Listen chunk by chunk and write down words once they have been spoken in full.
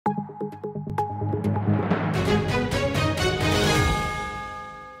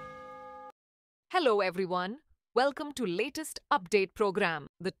Hello everyone, welcome to latest update program.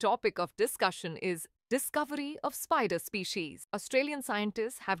 The topic of discussion is discovery of spider species. Australian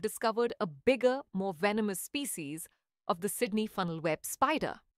scientists have discovered a bigger, more venomous species of the Sydney funnel web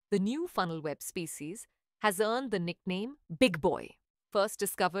spider. The new funnel web species has earned the nickname Big Boy. First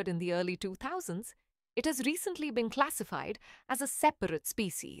discovered in the early 2000s, it has recently been classified as a separate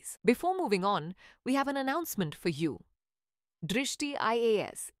species. Before moving on, we have an announcement for you. Drishti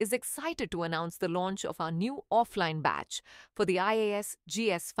IAS is excited to announce the launch of our new offline batch for the IAS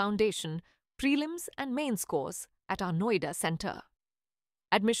GS Foundation Prelims and Mains course at our Noida Centre.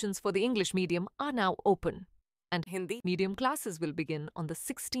 Admissions for the English medium are now open, and Hindi medium classes will begin on the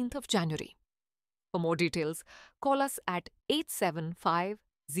 16th of January. For more details, call us at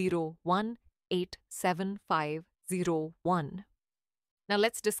 87501-87501. Now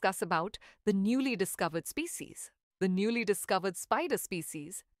let's discuss about the newly discovered species. The newly discovered spider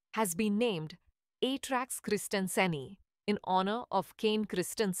species has been named Atrax christenseni in honor of Kane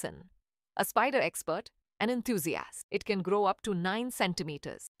Christensen, a spider expert and enthusiast. It can grow up to 9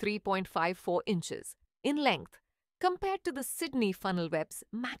 centimeters, 3.54 inches, in length, compared to the Sydney funnel web's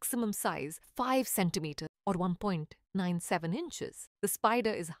maximum size, 5 centimeters or 1.97 inches. The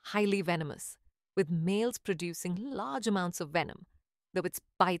spider is highly venomous, with males producing large amounts of venom, though its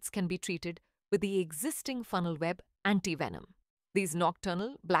bites can be treated with the existing funnel web anti-venom. These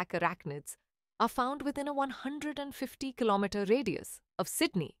nocturnal black arachnids are found within a 150-kilometer radius of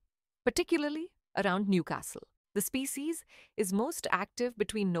Sydney, particularly around Newcastle. The species is most active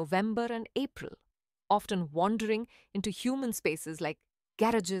between November and April, often wandering into human spaces like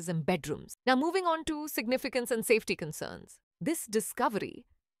garages and bedrooms. Now moving on to significance and safety concerns. This discovery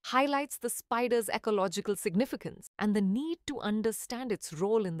highlights the spider's ecological significance and the need to understand its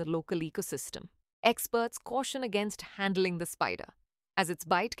role in the local ecosystem. Experts caution against handling the spider, as its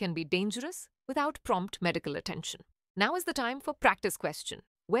bite can be dangerous without prompt medical attention. Now is the time for practice question.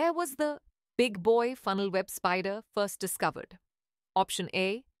 Where was the Big Boy funnel web spider first discovered? Option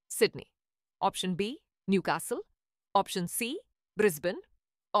A, Sydney. Option B, Newcastle. Option C, Brisbane.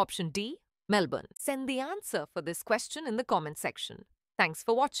 Option D, Melbourne. Send the answer for this question in the comment section. Thanks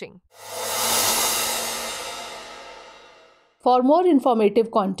for watching. For more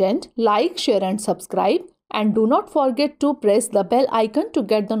informative content, like, share and subscribe, and do not forget to press the bell icon to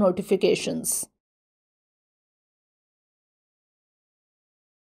get the notifications.